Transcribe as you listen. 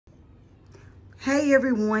Hey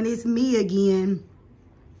everyone, it's me again.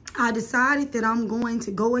 I decided that I'm going to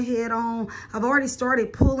go ahead on, I've already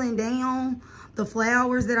started pulling down the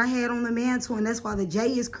flowers that I had on the mantle, and that's why the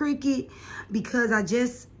J is crooked, because I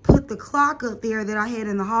just put the clock up there that I had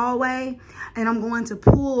in the hallway, and I'm going to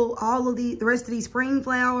pull all of the rest of these spring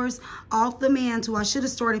flowers off the mantle. I should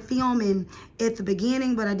have started filming at the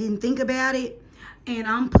beginning, but I didn't think about it, and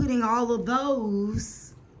I'm putting all of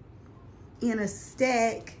those in a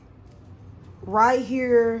stack right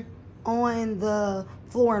here on the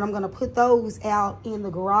floor, and I'm gonna put those out in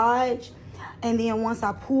the garage. And then once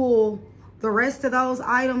I pull the rest of those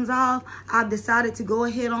items off, I've decided to go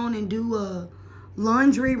ahead on and do a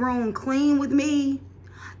laundry room clean with me.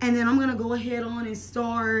 And then I'm gonna go ahead on and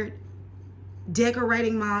start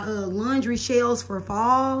decorating my laundry shelves for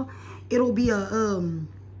fall. It'll be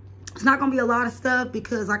it's not gonna be a lot of stuff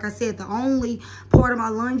because, like I said, the only part of my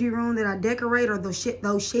laundry room that I decorate are those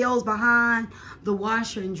shelves behind the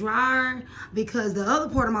washer and dryer, because the other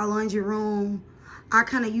part of my laundry room, I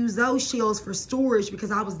kind of use those shelves for storage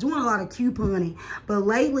because I was doing a lot of couponing. But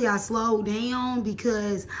lately I slowed down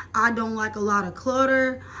because I don't like a lot of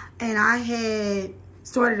clutter, and I had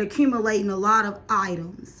started accumulating a lot of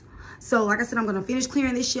items. So like I said, I'm gonna finish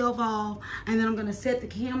clearing this shelf off, and then I'm gonna set the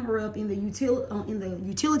camera up in the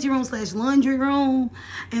utility room / laundry room,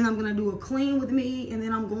 and I'm gonna do a clean with me, and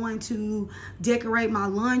then I'm going to decorate my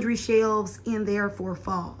laundry shelves in there for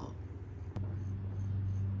fall.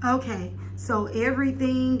 Okay, so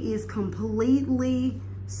everything is completely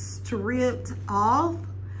stripped off.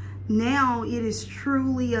 Now it is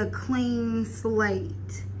truly a clean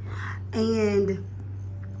slate. And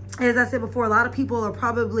as I said before, a lot of people are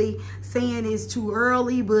probably saying it's too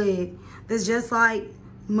early, but that's just like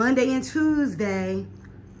Monday and Tuesday.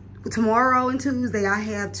 Tomorrow and Tuesday, I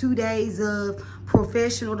have 2 days of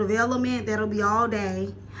professional development. That'll be all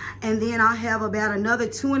day. And then I have about another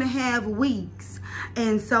 2.5 weeks.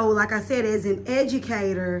 And so, like I said, as an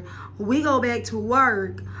educator, we go back to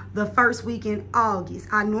work the first week in August.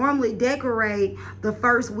 I normally decorate the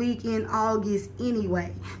first week in August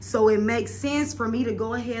anyway. So it makes sense for me to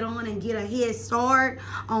go ahead on and get a head start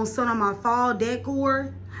on some of my fall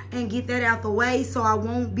decor and get that out the way, so I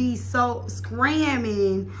won't be so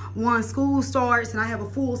scramming once school starts and I have a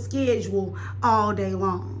full schedule all day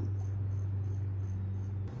long.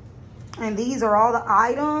 And these are all the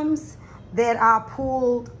items that I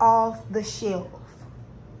pulled off the shelf.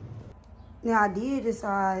 Now I did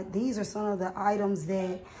decide these are some of the items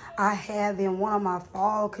that I have in one of my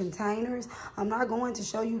fall containers. I'm not going to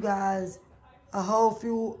show you guys a whole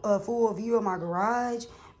full view of my garage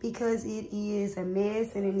because it is a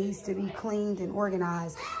mess and it needs to be cleaned and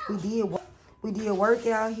organized. We did work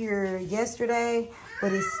out here yesterday,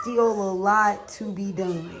 but it's still a lot to be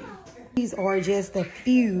done. These are just a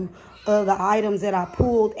few of the items that I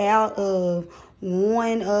pulled out of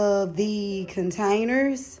one of the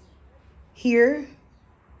containers here.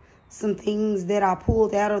 Some things that I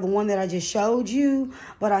pulled out of the one that I just showed you,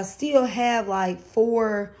 but I still have like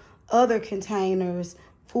 4 other containers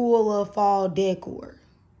full of fall decor.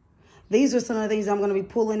 These are some of the things I'm going to be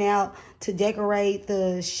pulling out to decorate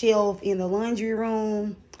the shelf in the laundry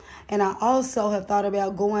room. And I also have thought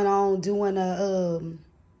about going on doing a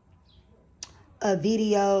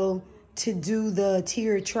video to do the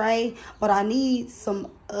tier tray, but I need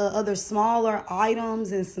some other smaller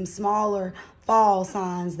items and some smaller fall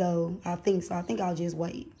signs though. I think I'll just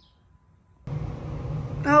wait.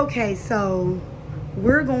 Okay, so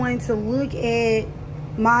we're going to look at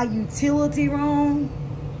my utility room.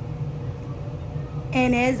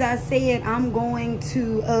 And as I said, I'm going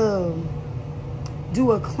to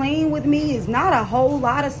do a clean with me. It's not a whole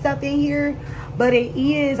lot of stuff in here, but it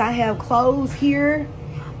is. I have clothes here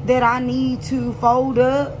that I need to fold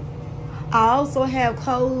up. I also have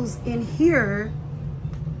clothes in here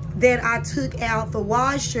that I took out the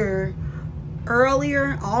washer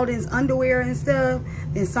earlier, all this underwear and stuff.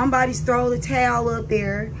 Then somebody's thrown the towel up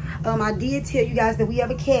there. I did tell you guys that we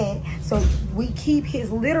have a cat, so we keep his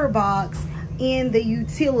litter box in the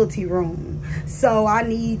utility room. So I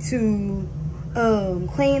need to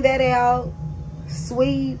clean that out,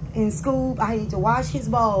 sweep and scoop. I need to wash his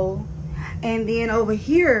bowl. And then over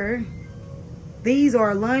here, these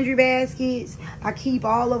are laundry baskets. I keep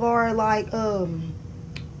all of our like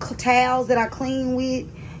towels that I clean with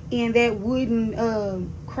in that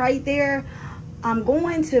wooden crate there. I'm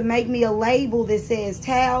going to make me a label that says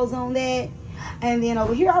towels on that. And then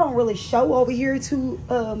over here, I don't really show over here too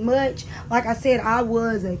much. Like I said, I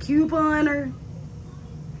was a couponer.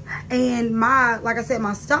 And like I said,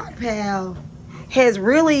 my stockpile has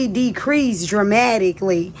really decreased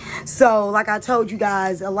dramatically. So like I told you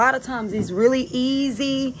guys, a lot of times it's really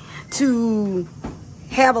easy to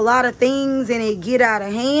have a lot of things and it get out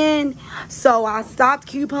of hand. So I stopped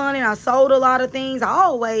couponing. I sold a lot of things. I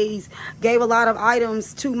always gave a lot of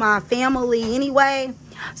items to my family anyway.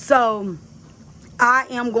 So I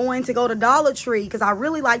am going to go to Dollar Tree because I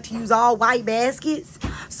really like to use all white baskets.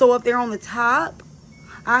 So if they're on the top,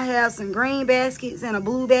 I have some green baskets and a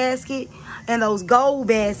blue basket and those gold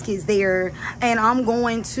baskets there, and I'm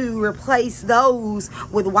going to replace those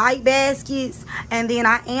with white baskets. And then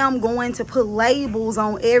I am going to put labels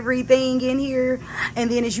on everything in here. And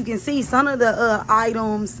then as you can see, some of the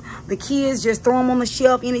items, the kids just throw them on the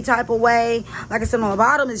shelf any type of way. Like I said, on the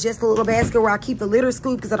bottom is just a little basket where I keep the litter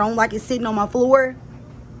scoop because I don't like it sitting on my floor.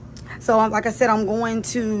 So like I said, I'm going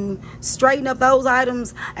to straighten up those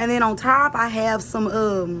items. And then on top, I have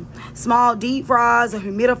some small deep fries, a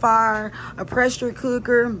humidifier, a pressure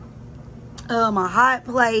cooker, a hot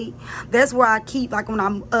plate. That's where I keep, like when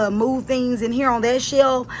I move things in here on that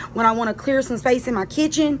shelf, when I want to clear some space in my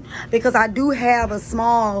kitchen, because I do have a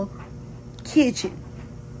small kitchen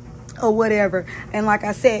or whatever. And like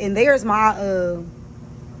I said, and there's my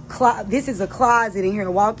this is a closet in here,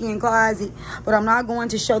 a walk-in closet, but I'm not going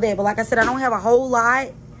to show that. But like I said, I don't have a whole lot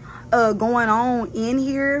going on in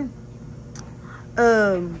here,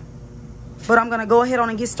 but I'm gonna go ahead on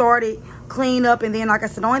and get started, clean up. And then like I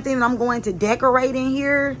said, the only thing that I'm going to decorate in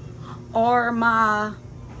here are my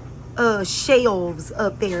shelves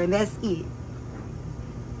up there, and that's it.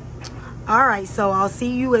 All right, so I'll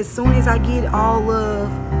see you as soon as I get all of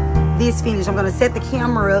this finished. I'm gonna set the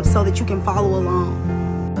camera up so that you can follow along.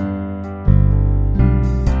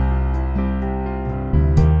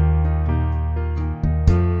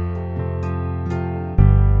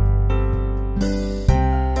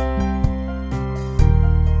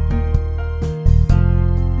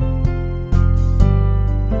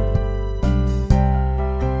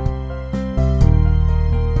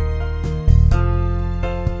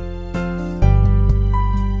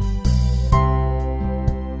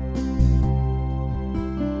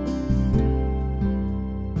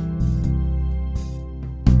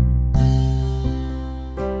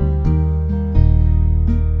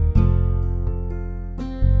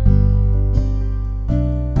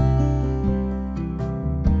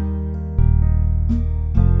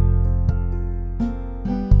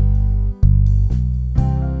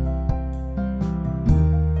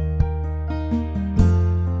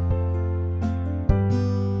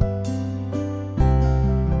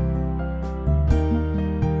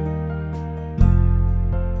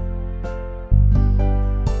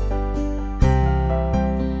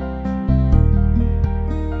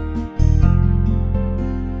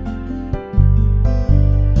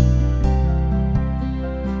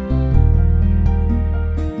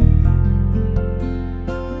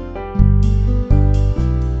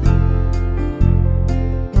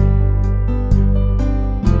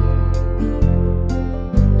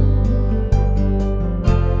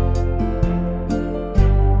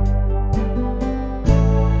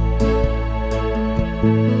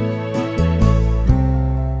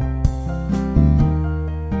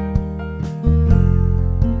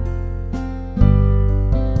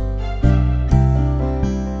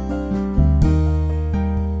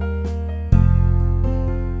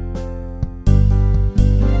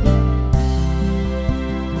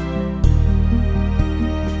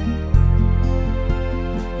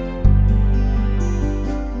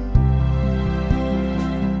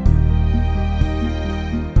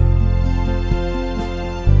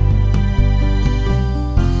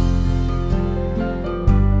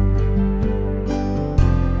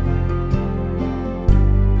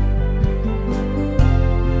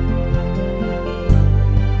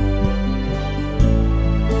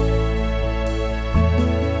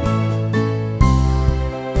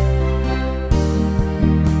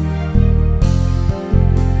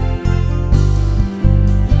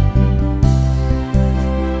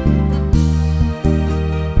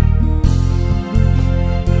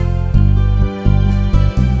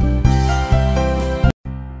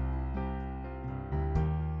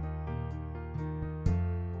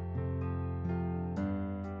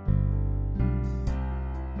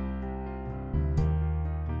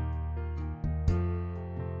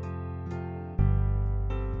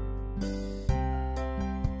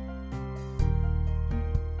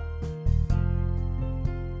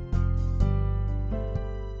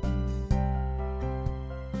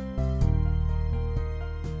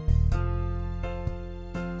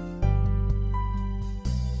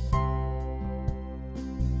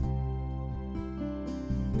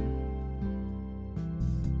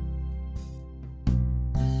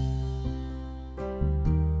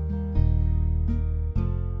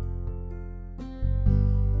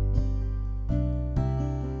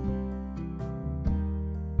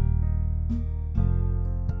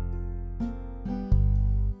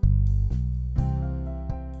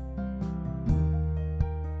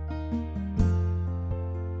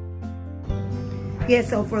 Yeah,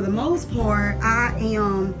 so for the most part, I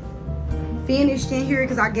am finished in here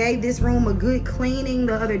because I gave this room a good cleaning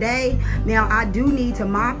the other day. Now I do need to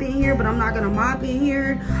mop in here, but I'm not gonna mop in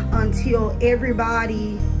here until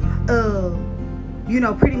everybody you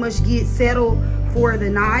know, pretty much get settled for the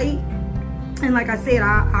night. And like I said,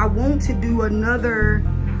 I want to do another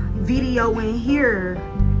video in here.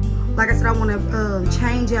 Like I said, I want to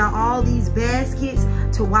change out all these baskets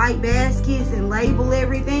to white baskets and label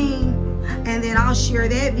everything, and then I'll share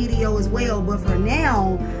that video as well. But for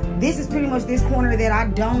now, this is pretty much this corner that I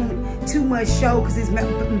don't too much show because it's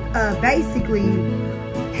basically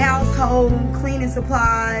household cleaning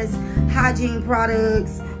supplies, hygiene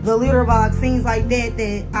products, the litter box, things like that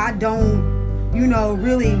that I don't, you know,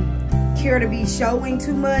 really care to be showing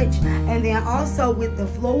too much. And then also with the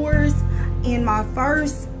floors, in my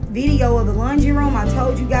first video of the laundry room, I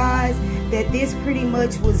told you guys that this pretty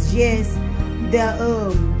much was just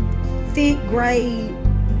the thick grade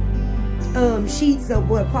sheets of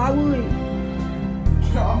what, plywood?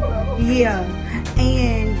 Yeah,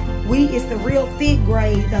 and it's the real thick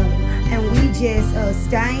grade though, and we just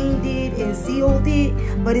stained it and sealed it.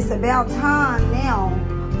 But it's about time now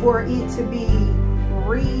for it to be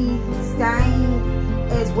re-stained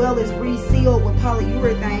as well as resealed with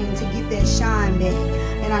polyurethane to get that shine back.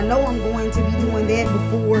 And I know I'm going to be doing that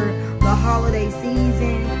before the holiday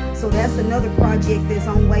season. So that's another project that's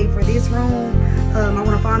on way for this room. I want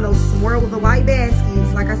to find those somewhere with the white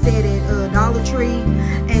baskets, like I said, at Dollar Tree.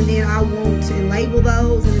 And then I want to label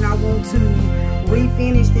those. And then I want to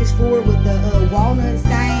refinish this floor with the walnut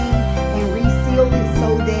stain and reseal it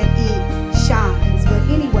so that it shines. But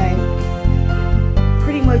anyway,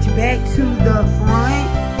 pretty much back to the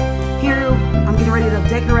front. Here, I'm getting ready to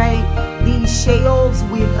decorate these shelves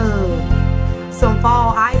with some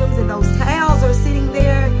fall items, and those towels are sitting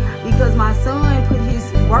there because my son put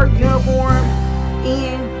his work uniform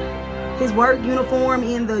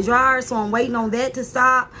in the dryer, so I'm waiting on that to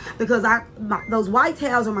stop because those white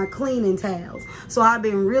towels are my cleaning towels. So I've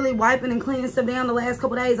been really wiping and cleaning stuff down the last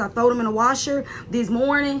couple days. I threw them in the washer this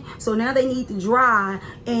morning, so now they need to dry.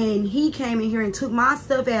 And he came in here and took my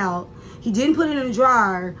stuff out. He didn't put it in the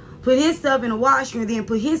dryer, put his stuff in the washer, and then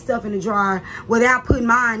put his stuff in the dryer without putting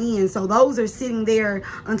mine in. So those are sitting there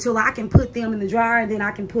until I can put them in the dryer, and then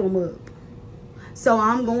I can put them up. So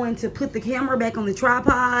I'm going to put the camera back on the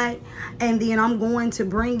tripod, and then I'm going to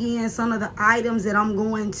bring in some of the items that I'm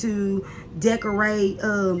going to decorate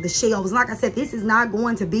the shelves. Like I said, this is not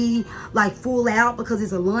going to be like full out because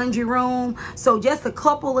it's a laundry room. So just a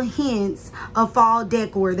couple of hints of fall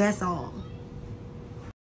decor, that's all.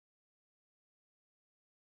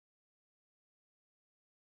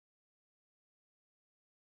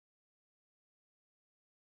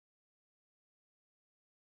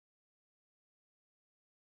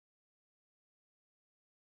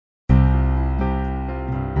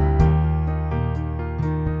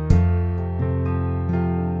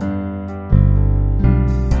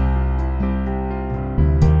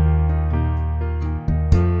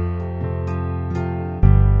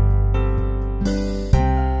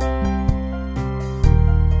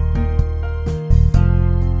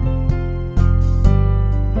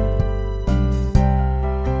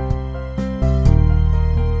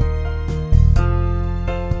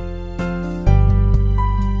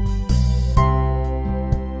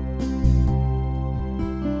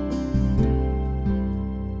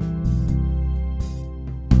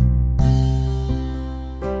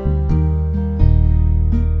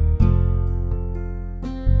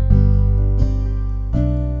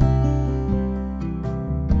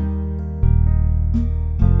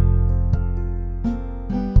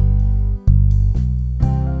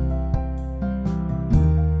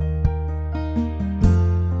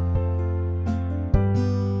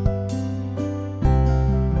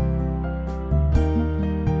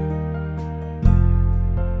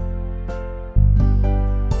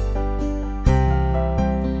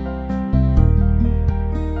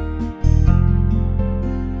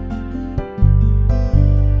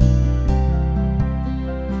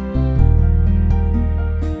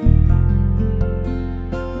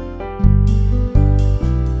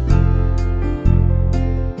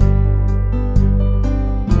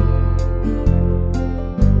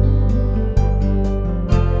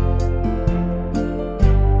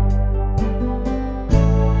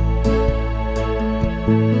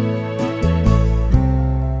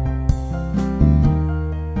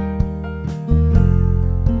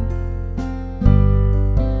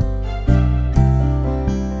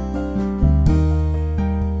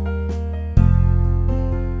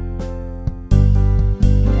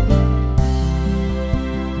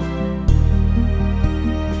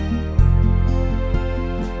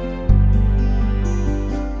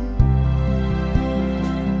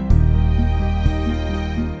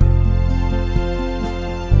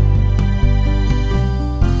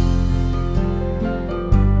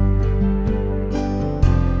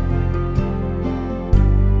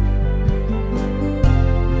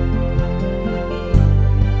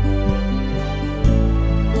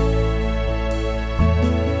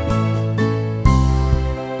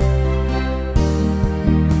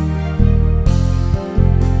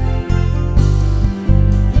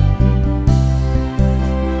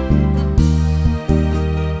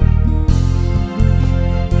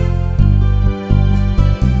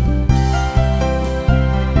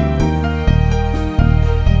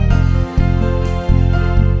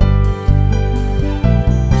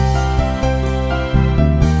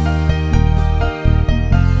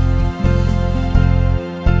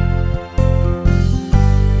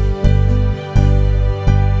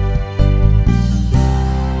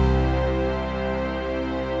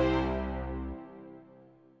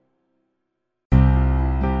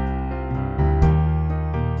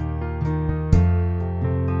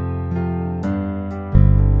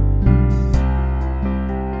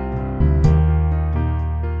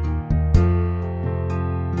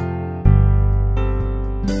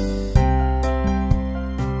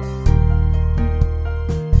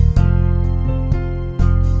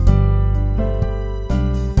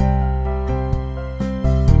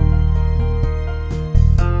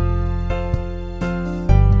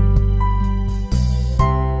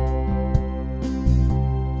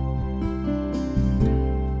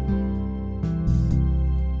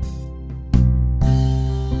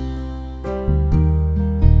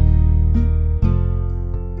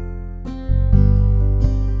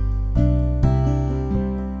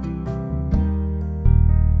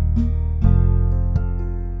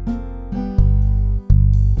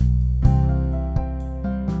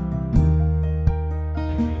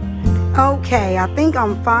 Okay, I think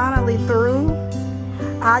I'm finally through.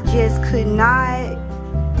 I just could not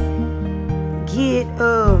get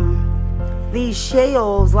these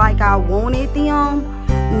shelves like I wanted them.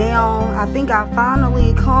 Now I think I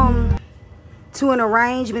finally come to an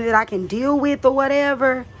arrangement that I can deal with or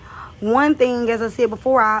whatever. One thing, as I said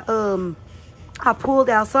before, I pulled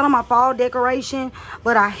out some of my fall decoration,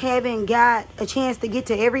 but I haven't got a chance to get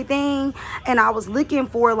to everything. And I was looking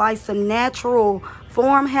for like some natural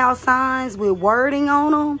farmhouse signs with wording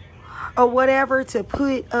on them or whatever to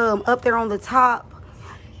put up there on the top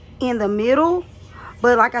in the middle.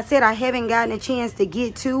 But like I said, I haven't gotten a chance to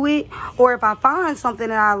get to it. Or if I find something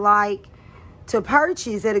that I like to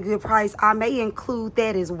purchase at a good price, I may include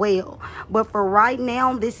that as well. But for right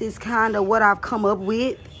now, this is kind of what I've come up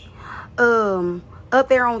with. Up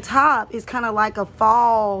there on top is kind of like a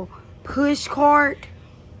fall push cart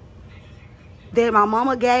that my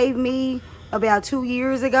mama gave me about 2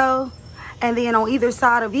 years ago. And then on either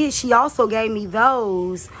side of it, she also gave me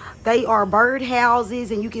those. They are bird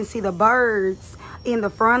houses, and you can see the birds in the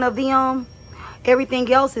front of them.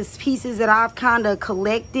 Everything else is pieces that I've kind of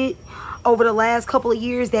collected over the last couple of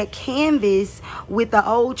years. That canvas with the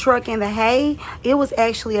old truck and the hay, it was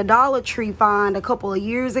actually a Dollar Tree find a couple of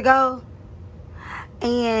years ago.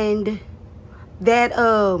 And that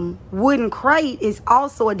wooden crate is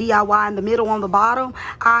also a DIY in the middle on the bottom.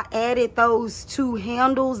 I added those 2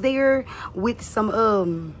 handles there with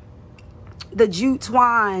some the jute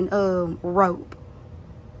twine rope.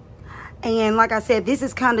 And like I said, this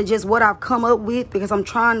is kind of just what I've come up with because I'm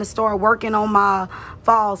trying to start working on my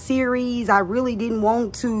fall series. I really didn't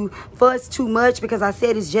want to fuss too much because I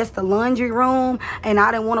said it's just the laundry room and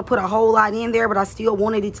I didn't want to put a whole lot in there, but I still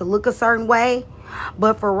wanted it to look a certain way.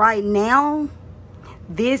 But for right now,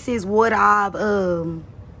 this is what I've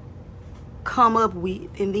come up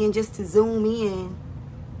with. And then just to zoom in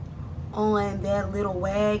on that little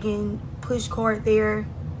wagon push cart there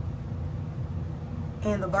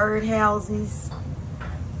and the bird houses.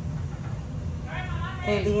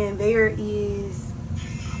 And then there is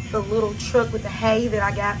the little truck with the hay that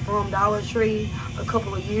I got from Dollar Tree a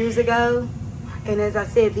couple of years ago. And as I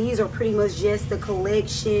said, these are pretty much just the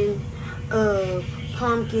collection of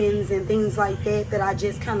pumpkins and things like that that I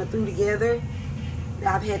just kind of threw together.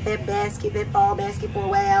 I've had that basket, that fall basket for a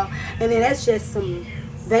while. And then that's just some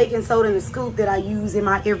baking soda and a scoop that I use in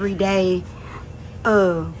my everyday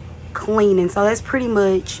cleaning. So that's pretty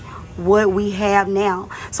much what we have now.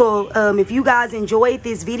 So if you guys enjoyed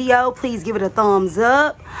this video, please give it a thumbs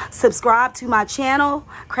up. Subscribe to my channel,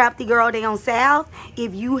 Crafty Girl Down South,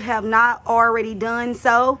 if you have not already done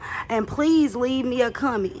so. And please leave me a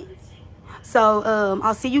comment. So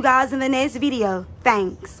I'll see you guys in the next video.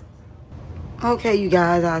 Thanks. Okay, you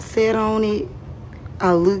guys, I sat on it,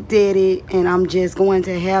 I looked at it, and I'm just going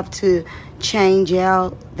to have to change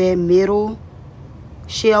out that middle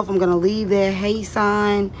shelf. I'm going to leave that hay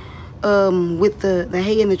sign with the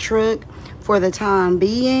hay in the truck for the time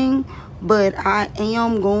being, but I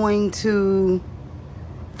am going to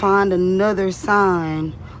find another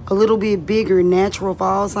sign, a little bit bigger natural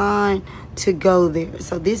fall sign to go there.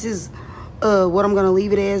 So this is what I'm going to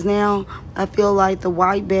leave it as now. I feel like the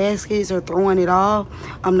white baskets are throwing it off.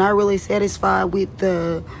 I'm not really satisfied with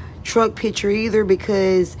the truck picture either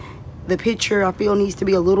because the picture I feel needs to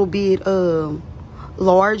be a little bit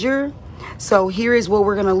larger. So here is what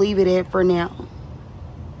we're going to leave it at for now.